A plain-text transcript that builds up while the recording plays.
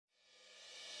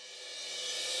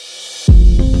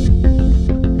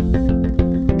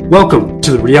Welcome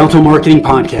to the Rialto Marketing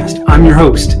Podcast. I'm your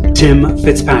host, Tim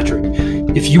Fitzpatrick.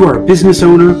 If you are a business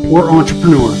owner or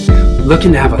entrepreneur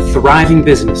looking to have a thriving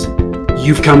business,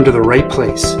 you've come to the right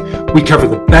place. We cover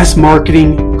the best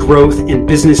marketing, growth, and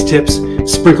business tips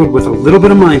sprinkled with a little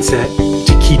bit of mindset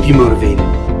to keep you motivated.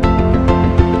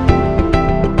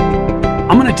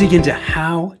 I'm going to dig into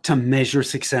how to measure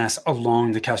success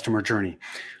along the customer journey.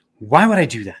 Why would I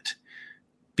do that?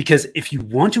 Because if you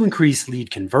want to increase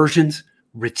lead conversions,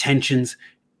 retention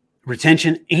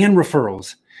and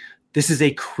referrals, this is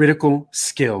a critical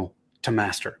skill to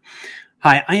master.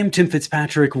 Hi, I am Tim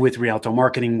Fitzpatrick with Rialto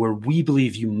Marketing, where we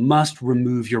believe you must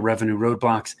remove your revenue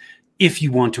roadblocks if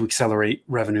you want to accelerate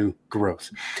revenue growth.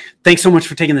 Thanks so much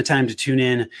for taking the time to tune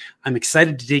in. I'm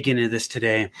excited to dig into this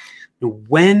today.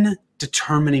 When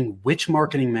determining which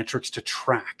marketing metrics to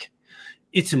track,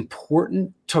 it's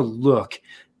important to look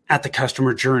at the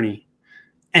customer journey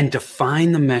and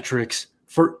define the metrics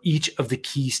for each of the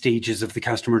key stages of the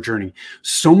customer journey.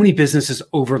 So many businesses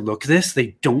overlook this.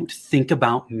 They don't think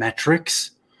about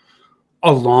metrics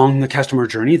along the customer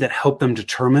journey that help them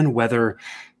determine whether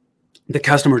the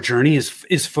customer journey is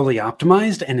fully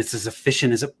optimized and it's as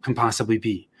efficient as it can possibly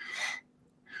be.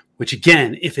 Which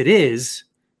again, if it is,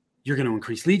 you're going to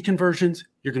increase lead conversions,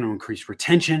 you're going to increase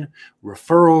retention,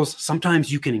 referrals.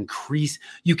 Sometimes you can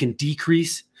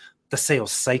decrease the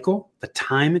sales cycle, the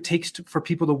time it takes for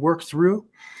people to work through.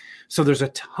 So there's a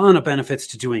ton of benefits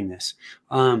to doing this.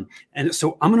 And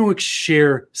so I'm going to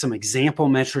share some example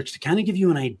metrics to kind of give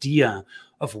you an idea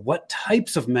of what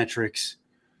types of metrics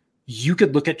you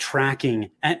could look at tracking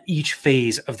at each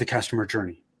phase of the customer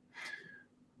journey.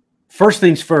 First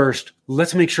things first,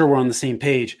 let's make sure we're on the same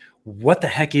page. What the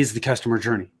heck is the customer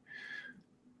journey?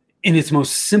 In its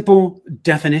most simple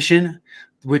definition,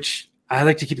 which I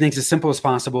like to keep things as simple as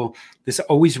possible, this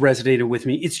always resonated with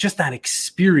me. It's just that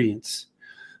experience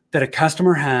that a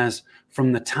customer has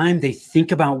from the time they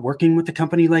think about working with a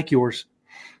company like yours,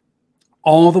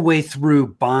 all the way through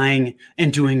buying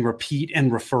and doing repeat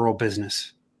and referral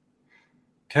business.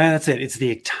 Okay, that's it. It's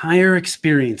the entire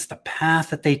experience, the path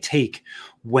that they take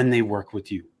when they work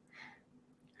with you.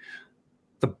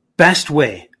 The best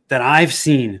way that I've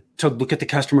seen to look at the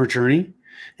customer journey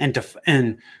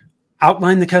and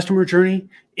outline the customer journey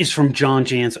is from John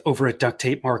Jantz over at Duct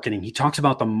Tape Marketing. He talks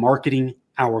about the marketing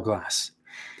hourglass.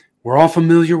 We're all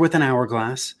familiar with an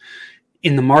hourglass.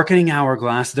 In the marketing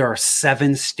hourglass, there are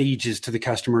 7 stages to the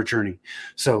customer journey.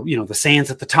 So, the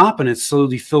sand's at the top and it's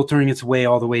slowly filtering its way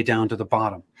all the way down to the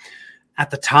bottom.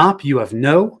 At the top, you have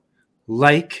know,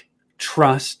 like,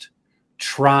 trust,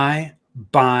 try,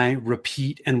 buy,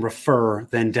 repeat, and refer,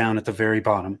 then down at the very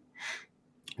bottom.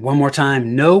 One more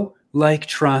time, know, like,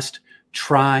 trust,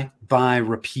 try, buy,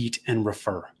 repeat, and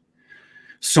refer.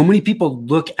 So many people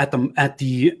look at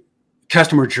the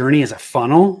customer journey as a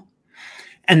funnel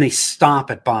and they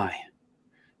stop at buy.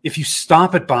 If you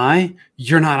stop at buy,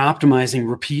 you're not optimizing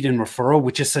repeat and referral,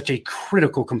 which is such a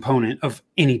critical component of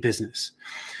any business,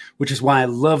 which is why I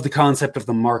love the concept of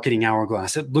the marketing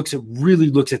hourglass. It really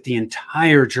looks at the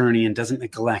entire journey and doesn't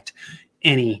neglect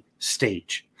any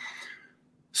stage.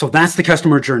 So that's the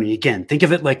customer journey. Again, think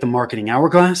of it like the marketing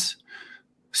hourglass.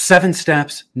 7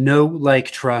 steps: know, like,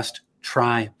 trust,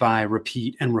 try, buy,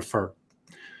 repeat, and refer.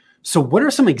 So what are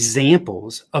some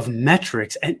examples of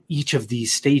metrics at each of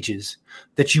these stages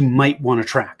that you might want to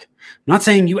track? I'm not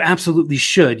saying you absolutely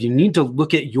should. You need to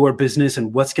look at your business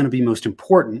and what's going to be most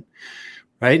important,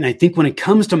 right? And I think when it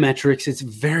comes to metrics, it's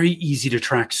very easy to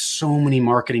track so many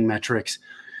marketing metrics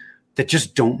that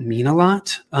just don't mean a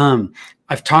lot.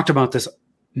 I've talked about this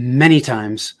many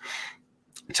times.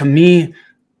 To me,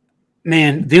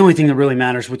 man, the only thing that really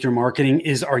matters with your marketing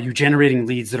is, are you generating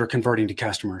leads that are converting to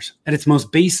customers? At its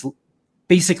most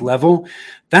basic level,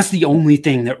 that's the only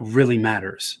thing that really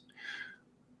matters.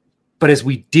 But as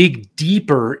we dig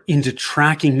deeper into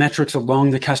tracking metrics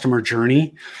along the customer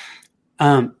journey,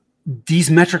 these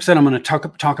metrics that I'm going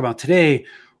to talk about today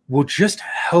will just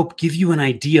help give you an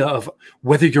idea of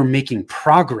whether you're making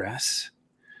progress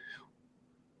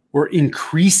or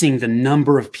increasing the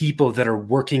number of people that are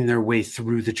working their way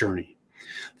through the journey.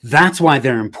 That's why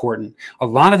they're important. A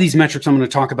lot of these metrics I'm going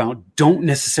to talk about don't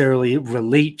necessarily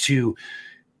relate to,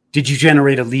 did you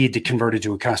generate a lead that converted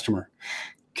to a customer?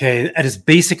 Okay, at its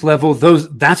basic level,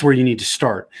 that's where you need to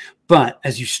start. But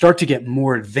as you start to get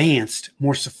more advanced,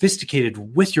 more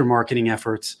sophisticated with your marketing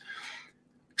efforts,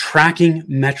 tracking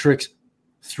metrics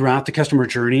throughout the customer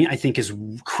journey, I think, is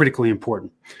critically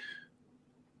important.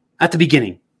 At the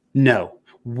beginning, know.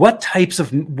 What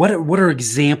are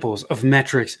examples of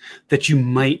metrics that you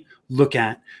might look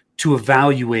at to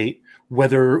evaluate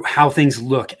how things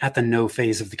look at the no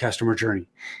phase of the customer journey.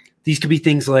 These could be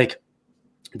things like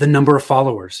the number of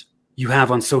followers you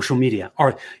have on social media.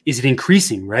 Is it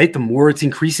increasing, right? The more it's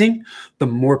increasing, the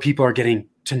more people are getting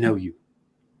to know you.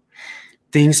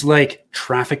 Things like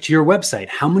traffic to your website.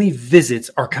 How many visits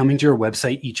are coming to your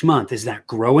website each month? Is that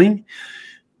growing?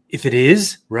 If it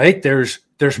is, right, there's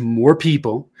more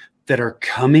people that are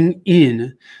coming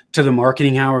in to the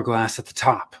marketing hourglass at the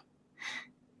top.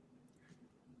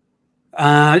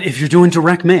 If you're doing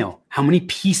direct mail, how many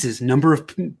number of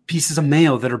pieces of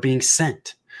mail that are being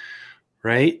sent,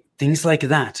 right? Things like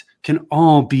that can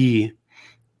all be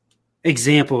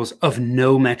examples of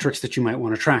no metrics that you might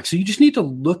want to track. So you just need to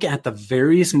look at the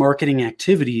various marketing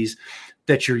activities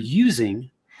that you're using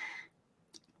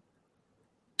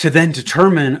to then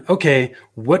determine, okay,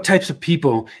 what types of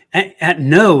people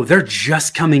they're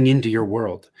just coming into your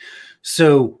world.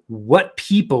 So what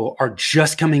people are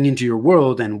just coming into your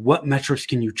world, and what metrics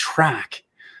can you track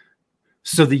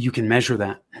so that you can measure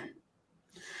that?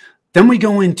 Then we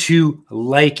go into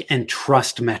like and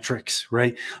trust metrics,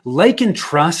 right? Like and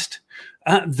trust,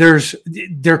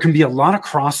 there can be a lot of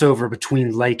crossover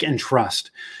between like and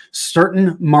trust.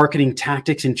 Certain marketing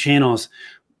tactics and channels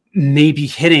may be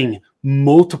hitting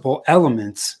multiple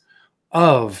elements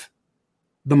of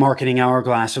the marketing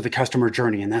hourglass or the customer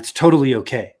journey, and that's totally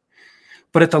okay.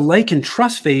 But at the like and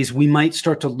trust phase, we might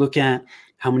start to look at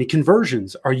how many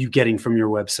conversions are you getting from your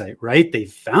website, right? They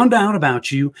found out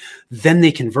about you, then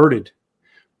they converted,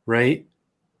 right?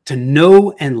 To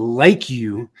know and like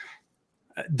you,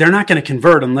 they're not going to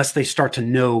convert unless they start to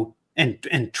know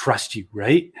and trust you,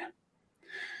 right?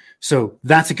 So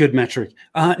that's a good metric.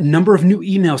 Number of new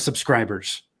email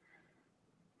subscribers,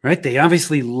 right? They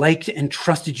obviously liked and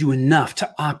trusted you enough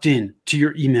to opt in to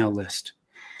your email list.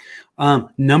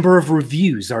 Number of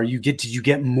reviews. Did you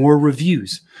get more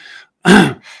reviews?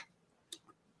 The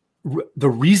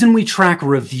reason we track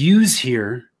reviews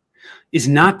here is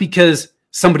not because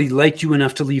somebody liked you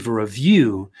enough to leave a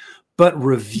review, but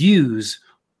reviews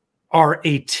are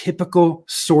a typical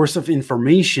source of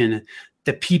information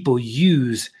that people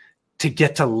use to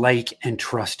get to like and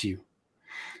trust you.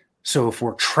 So if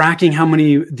we're tracking how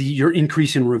many your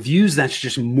increase in reviews, that's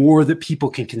just more that people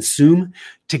can consume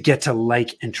to get to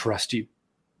like and trust you.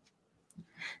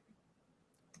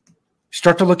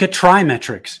 Start to look at try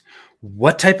metrics.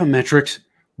 What type of metrics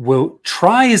will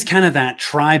try is kind of that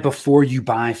try before you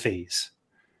buy phase.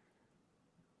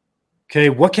 Okay,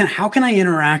 how can I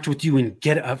interact with you and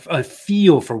get a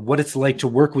feel for what it's like to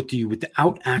work with you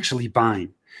without actually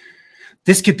buying?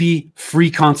 This could be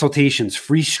free consultations,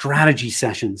 free strategy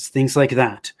sessions, things like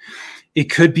that. It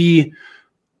could be,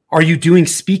 are you doing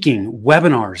speaking,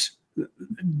 webinars?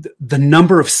 The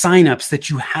number of signups that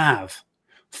you have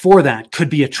for that could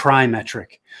be a try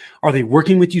metric. Are they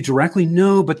working with you directly?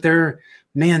 No, but they're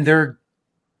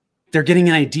getting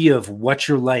an idea of what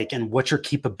you're like and what your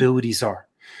capabilities are.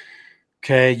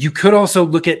 Okay. You could also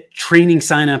look at training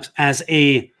signups as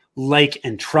a like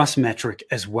and trust metric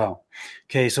as well.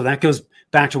 Okay. So that goes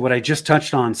back to what I just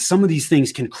touched on. Some of these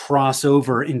things can cross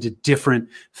over into different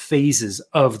phases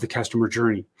of the customer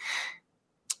journey.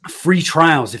 Free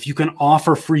trials. If you can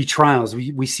offer free trials,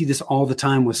 we see this all the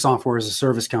time with software as a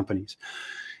service companies.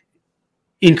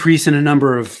 Increase in a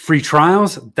number of free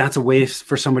trials, that's a way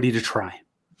for somebody to try.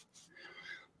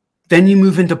 Then you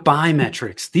move into buy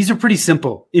metrics. These are pretty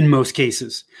simple in most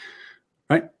cases,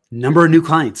 right? Number of new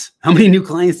clients. How many new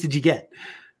clients did you get?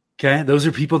 Okay, those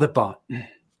are people that bought.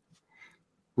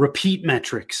 Repeat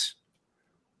metrics.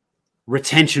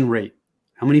 Retention rate.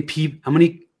 How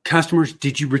many customers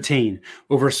did you retain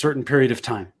over a certain period of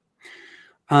time?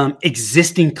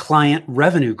 Existing client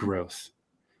revenue growth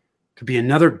could be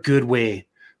another good way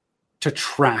to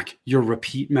track your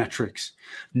repeat metrics.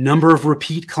 Number of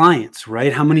repeat clients,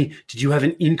 right? How many did you have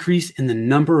an increase in the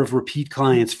number of repeat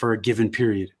clients for a given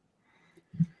period?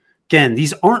 Again,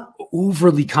 these aren't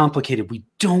overly complicated. We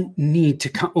don't need to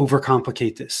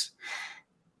overcomplicate this.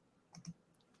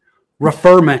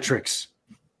 Refer metrics.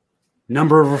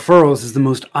 Number of referrals is the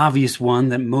most obvious one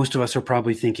that most of us are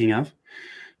probably thinking of.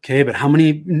 Okay, but how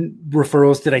many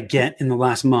referrals did I get in the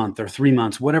last month or 3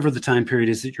 months, whatever the time period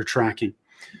is that you're tracking?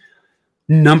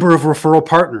 Number of referral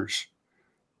partners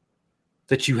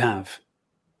that you have.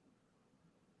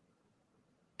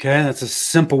 Okay, that's a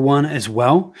simple one as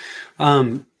well.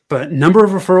 But number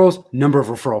of referrals, number of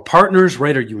referral partners,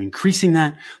 right? Are you increasing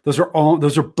that? Those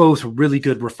are both really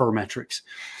good refer metrics.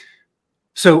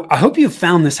 So I hope you've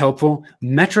found this helpful.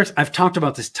 Metrics, I've talked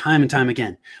about this time and time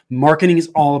again. Marketing is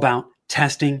all about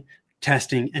testing,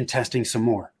 and testing some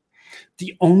more.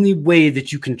 The only way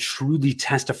that you can truly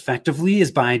test effectively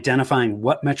is by identifying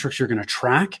what metrics you're going to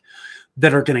track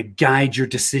that are going to guide your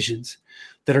decisions,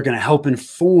 that are going to help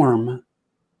inform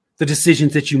the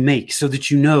decisions that you make, so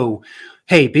that you know,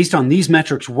 hey, based on these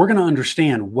metrics, we're going to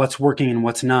understand what's working and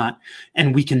what's not,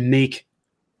 and we can make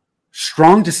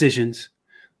strong decisions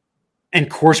and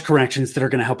course corrections that are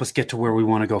going to help us get to where we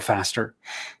want to go faster.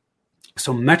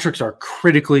 So metrics are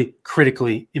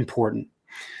critically important.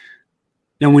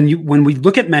 Now, when we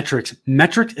look at metrics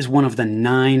is one of the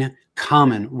 9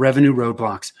 common revenue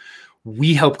roadblocks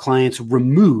we help clients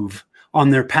remove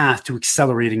on their path to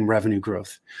accelerating revenue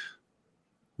growth.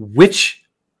 Which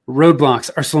roadblocks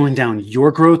are slowing down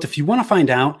your growth? If you want to find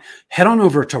out, head on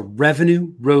over to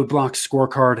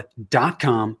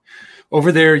revenueroadblockscorecard.com.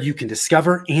 Over there, you can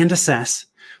discover and assess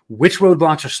which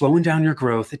roadblocks are slowing down your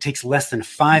growth. It takes less than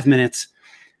 5 minutes.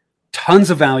 Tons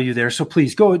of value there. So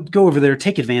please go over there,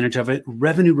 take advantage of it.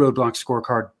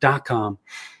 revenueroadblockscorecard.com.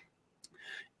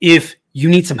 If you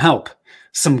need some help,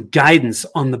 some guidance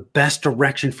on the best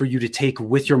direction for you to take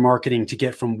with your marketing to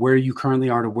get from where you currently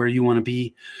are to where you want to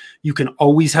be, you can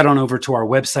always head on over to our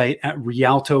website at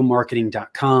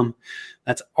rialtomarketing.com.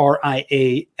 That's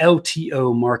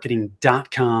RIALTO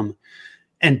marketing.com,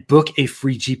 and book a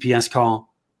free GPS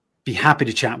call. Be happy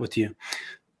to chat with you.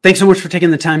 Thanks so much for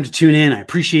taking the time to tune in. I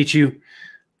appreciate you.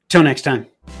 Till next time,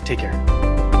 take care.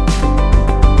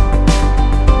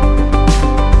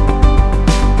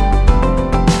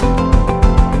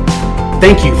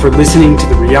 Thank you for listening to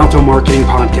the Rialto Marketing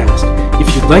Podcast.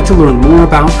 If you'd like to learn more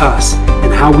about us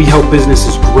and how we help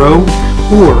businesses grow,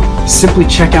 or simply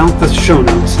check out the show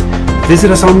notes, visit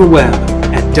us on the web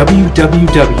at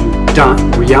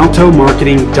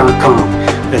www.rialtomarketing.com.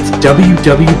 That's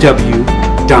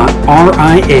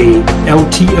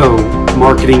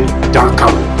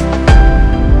www.rialtomarketing.com.